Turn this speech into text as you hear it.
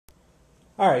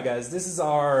Alright guys, this is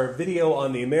our video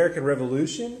on the American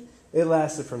Revolution. It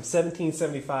lasted from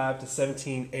 1775 to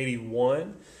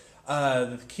 1781.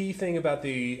 The key thing about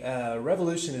the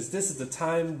Revolution is this is the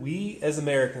time we as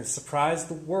Americans surprised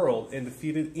the world and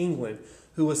defeated England,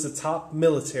 who was the top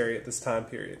military at this time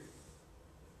period.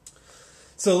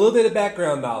 So a little bit of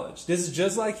background knowledge. This is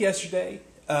just like yesterday.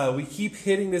 We keep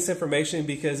hitting this information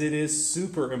because it is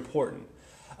super important.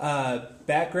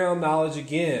 Background knowledge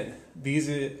again. These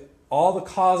are all the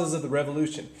causes of the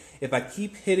revolution. If I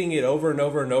keep hitting it over and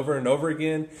over and over and over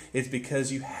again, it's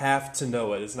because you have to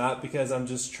know it. It's not because I'm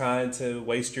just trying to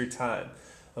waste your time.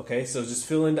 Okay, so just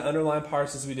fill in the underlying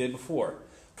parts as we did before.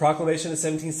 Proclamation of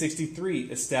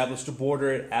 1763 established a border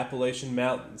at Appalachian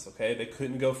Mountains. Okay, they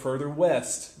couldn't go further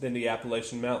west than the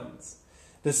Appalachian Mountains.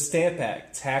 The Stamp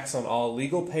Act, tax on all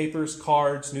legal papers,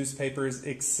 cards, newspapers,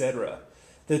 etc.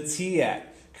 The Tea Act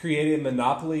created a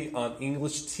monopoly on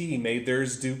English tea, made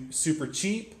theirs super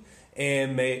cheap,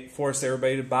 and forced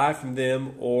everybody to buy from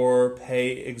them or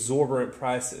pay exorbitant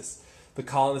prices. The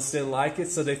colonists didn't like it,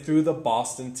 so they threw the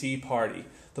Boston Tea Party.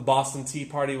 The Boston Tea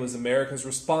Party was America's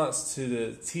response to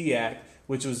the Tea Act,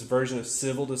 which was a version of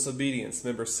civil disobedience.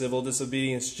 Remember, civil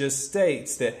disobedience just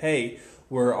states that, hey,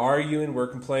 we're arguing, we're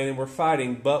complaining, we're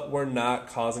fighting, but we're not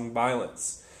causing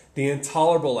violence. The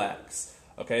Intolerable Acts.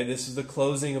 Okay, this is the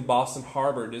closing of Boston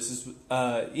Harbor. This is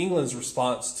England's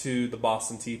response to the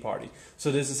Boston Tea Party.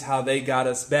 So this is how they got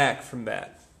us back from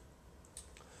that.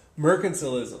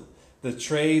 Mercantilism, the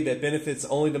trade that benefits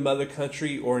only the mother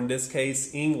country, or in this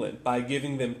case, England, by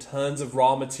giving them tons of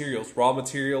raw materials. Raw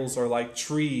materials are like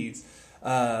trees,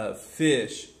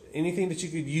 fish, anything that you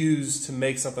could use to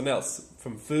make something else,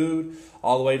 from food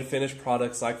all the way to finished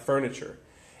products like furniture.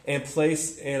 And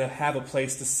have a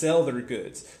place to sell their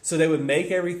goods. So they would make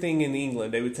everything in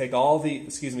England. They would take all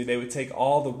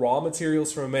the raw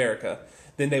materials from America.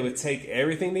 Then they would take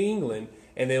everything to England,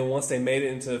 and then once they made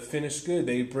it into a finished good,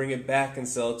 they would bring it back and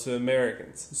sell it to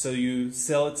Americans. So you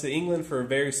sell it to England for a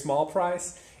very small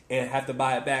price and have to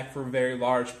buy it back for a very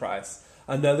large price.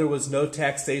 Another was no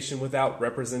taxation without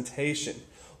representation.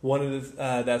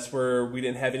 That's where we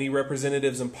didn't have any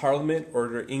representatives in Parliament or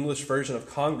the English version of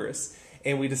Congress.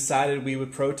 And we decided we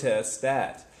would protest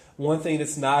that. One thing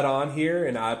that's not on here,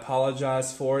 and I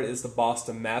apologize for it, is the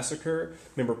Boston Massacre.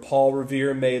 Remember, Paul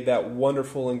Revere made that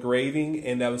wonderful engraving,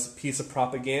 and that was a piece of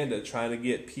propaganda trying to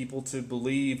get people to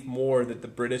believe more that the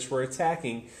British were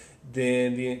attacking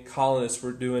than the colonists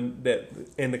were doing,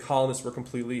 and the colonists were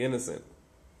completely innocent.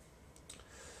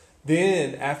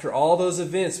 Then, after all those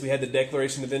events, we had the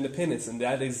Declaration of Independence, and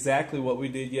that's exactly what we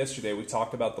did yesterday. We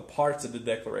talked about the parts of the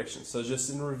Declaration. So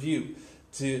just in review,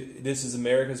 this is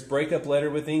America's breakup letter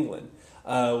with England.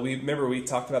 We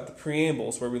talked about the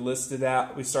preambles where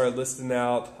we started listing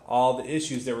out all the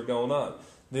issues that were going on.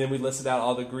 Then we listed out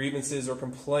all the grievances or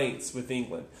complaints with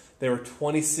England. There were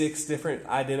 26 different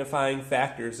identifying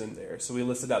factors in there. So we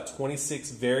listed out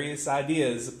 26 various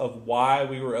ideas of why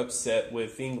we were upset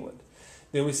with England.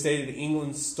 Then we stated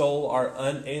England stole our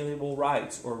unalienable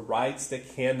rights, or rights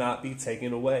that cannot be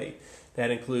taken away.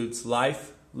 That includes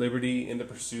life, liberty, and the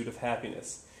pursuit of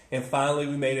happiness. And finally,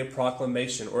 we made a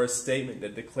proclamation or a statement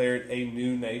that declared a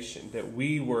new nation, that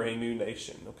we were a new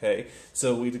nation, okay?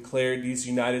 So we declared these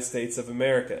United States of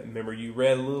America. Remember, you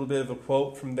read a little bit of a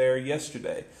quote from there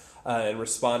yesterday and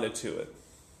responded to it.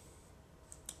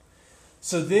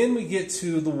 So then we get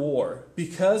to the war.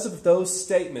 Because of those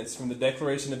statements from the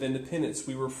Declaration of Independence,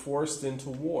 we were forced into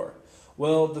war.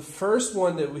 Well, the first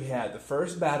one that we had, the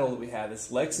first battle that we had,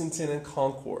 is Lexington and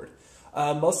Concord.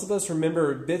 Most of us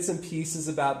remember bits and pieces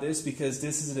about this because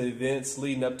this is the events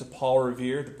leading up to Paul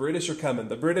Revere. The British are coming.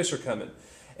 The British are coming.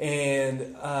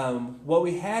 And what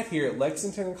we had here at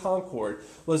Lexington and Concord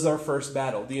was our first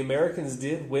battle. The Americans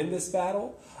did win this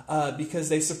battle because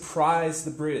they surprised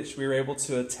the British. We were able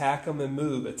to attack them and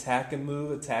move, attack and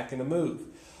move, attack and move.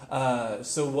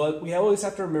 So what we always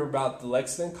have to remember about the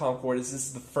Lexington and Concord is this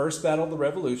is the first battle of the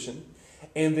Revolution.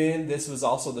 And then this was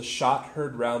also the shot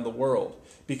heard around the world.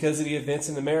 Because of the events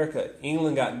in America,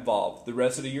 England got involved. The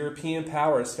rest of the European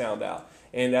powers found out.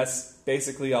 And that's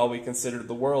basically all we considered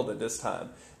the world at this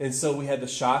time. And so we had the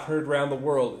shot heard around the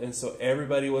world, and so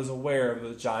everybody was aware of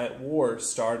a giant war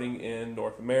starting in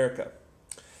North America.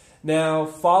 Now,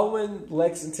 following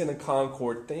Lexington and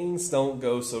Concord, things don't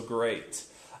go so great.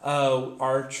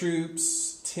 Our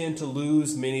troops tend to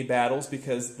lose many battles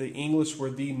because the English were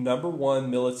the #1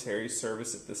 military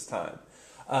service at this time.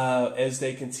 As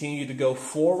they continued to go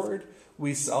forward,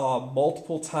 we saw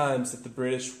multiple times that the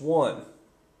British won.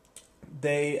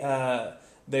 They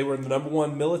were the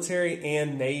 #1 military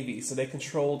and navy, so they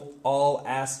controlled all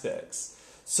aspects.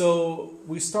 So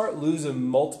we start losing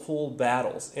multiple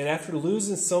battles. And after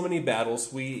losing so many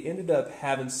battles, we ended up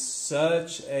having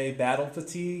such a battle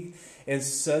fatigue and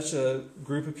such a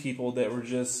group of people that were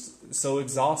just so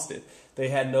exhausted. They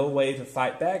had no way to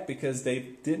fight back because they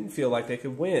didn't feel like they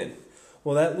could win.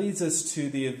 Well, that leads us to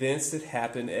the events that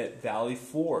happened at Valley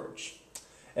Forge.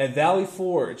 At Valley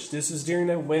Forge, this was during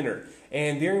the winter.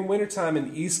 And during wintertime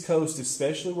in the East Coast,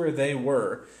 especially where they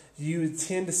were, you would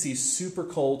tend to see super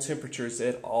cold temperatures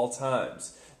at all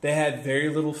times. They had very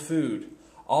little food.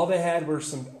 All they had were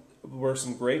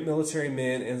some great military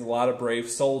men and a lot of brave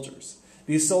soldiers.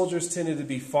 These soldiers tended to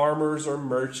be farmers or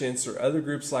merchants or other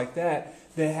groups like that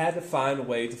that had to find a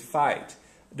way to fight.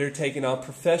 They're taking on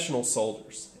professional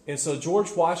soldiers. And so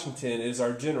George Washington is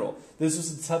our general. This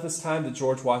was the toughest time that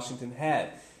George Washington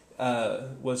had,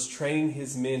 was training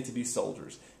his men to be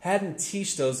soldiers. Had to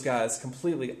teach those guys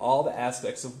completely all the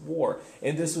aspects of war.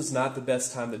 And this was not the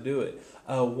best time to do it.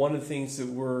 One of the things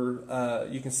that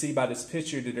you can see by this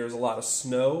picture that there's a lot of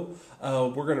snow.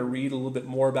 We're going to read a little bit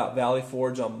more about Valley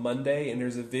Forge on Monday, and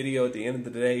there's a video at the end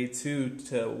of the day too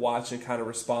to watch and kind of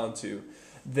respond to.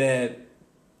 That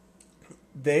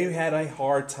they had a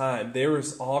hard time. There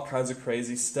was all kinds of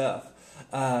crazy stuff.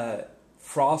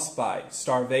 Frostbite,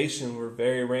 starvation were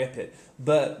very rampant.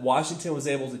 But Washington was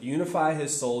able to unify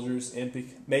his soldiers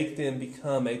and make them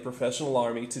become a professional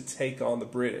army to take on the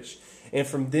British. And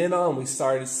from then on, we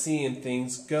started seeing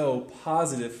things go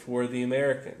positive for the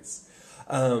Americans.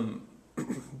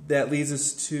 That leads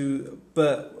us to,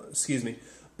 but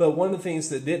one of the things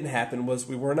that didn't happen was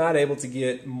we were not able to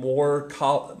get more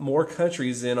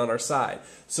countries in on our side.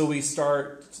 So we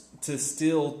start to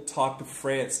still talk to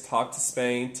France, talk to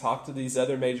Spain, talk to these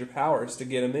other major powers to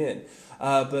get them in.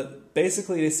 But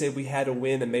basically they said we had to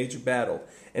win a major battle.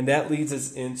 And that leads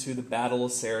us into the Battle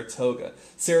of Saratoga.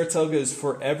 Saratoga is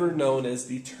forever known as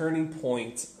the turning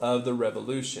point of the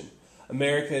Revolution.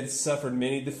 America had suffered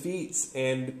many defeats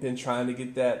and been trying to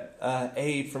get that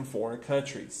aid from foreign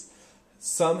countries.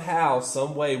 Somehow,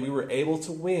 some way, we were able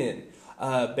to win.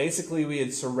 Basically, we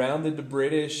had surrounded the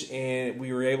British, and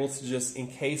we were able to just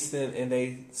encase them, and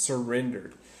they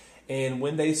surrendered. And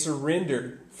when they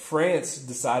surrendered, France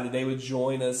decided they would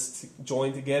join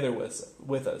together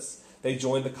with us. They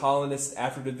joined the colonists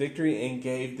after the victory and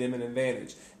gave them an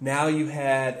advantage. Now you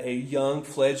had a young,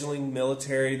 fledgling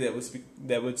military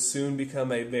that would soon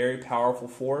become a very powerful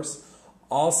force.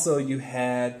 Also, you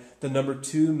had the number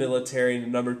 2 military and the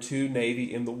number 2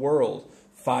 navy in the world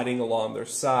fighting along their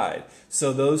side.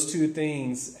 So those two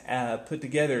things put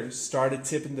together started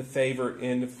tipping the favor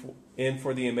in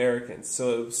for the Americans.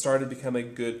 So it started to become a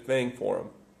good thing for them.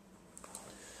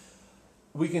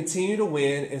 We continue to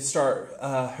win and start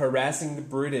harassing the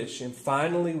British, and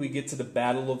finally we get to the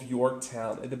Battle of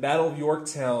Yorktown. At the Battle of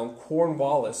Yorktown,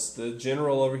 Cornwallis, the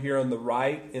general over here on the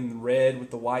right in red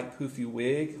with the white poofy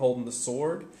wig holding the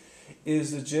sword,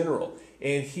 is the general.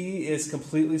 And he is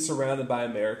completely surrounded by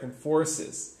American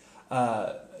forces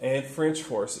and French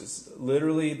forces.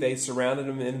 Literally, they surrounded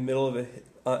him in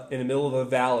the middle of a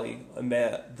valley. And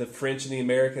the French and the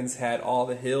Americans had all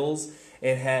the hills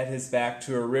and had his back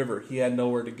to a river. He had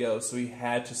nowhere to go, so he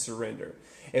had to surrender.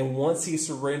 And once he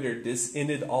surrendered, this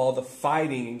ended all the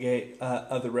fighting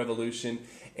of the Revolution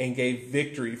and gave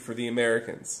victory for the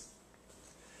Americans.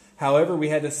 However, we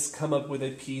had to come up with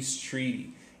a peace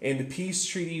treaty. And the peace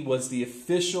treaty was the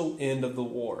official end of the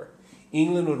war.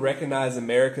 England would recognize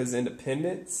America's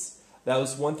independence. That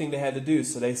was one thing they had to do.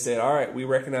 So they said, all right, we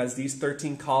recognize these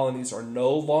 13 colonies are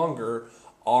no longer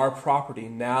our property.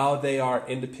 Now they are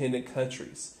independent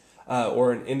countries,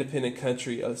 or an independent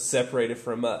country separated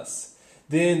from us.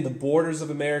 Then the borders of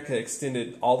America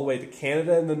extended all the way to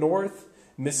Canada in the north,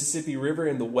 Mississippi River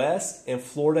in the west, and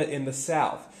Florida in the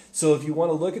south. So if you want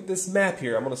to look at this map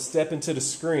here, I'm going to step into the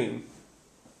screen.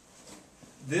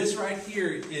 This right here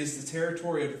is the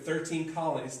territory of the 13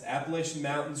 colonies. The Appalachian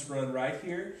Mountains run right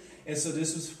here. And so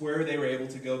this is where they were able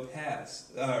to go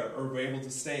past, or were able to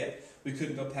stay at. We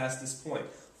couldn't go past this point.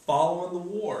 Following the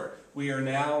war, we are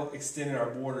now extending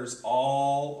our borders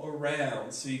all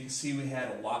around. So you can see we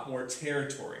had a lot more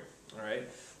territory. All right.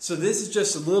 So this is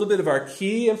just a little bit of our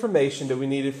key information that we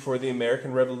needed for the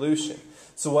American Revolution.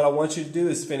 So what I want you to do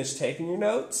is finish taking your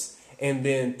notes and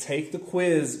then take the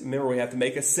quiz. Remember, we have to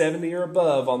make a 70 or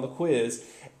above on the quiz.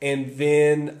 And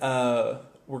then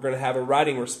we're going to have a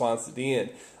writing response at the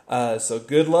end. So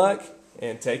good luck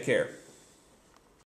and take care.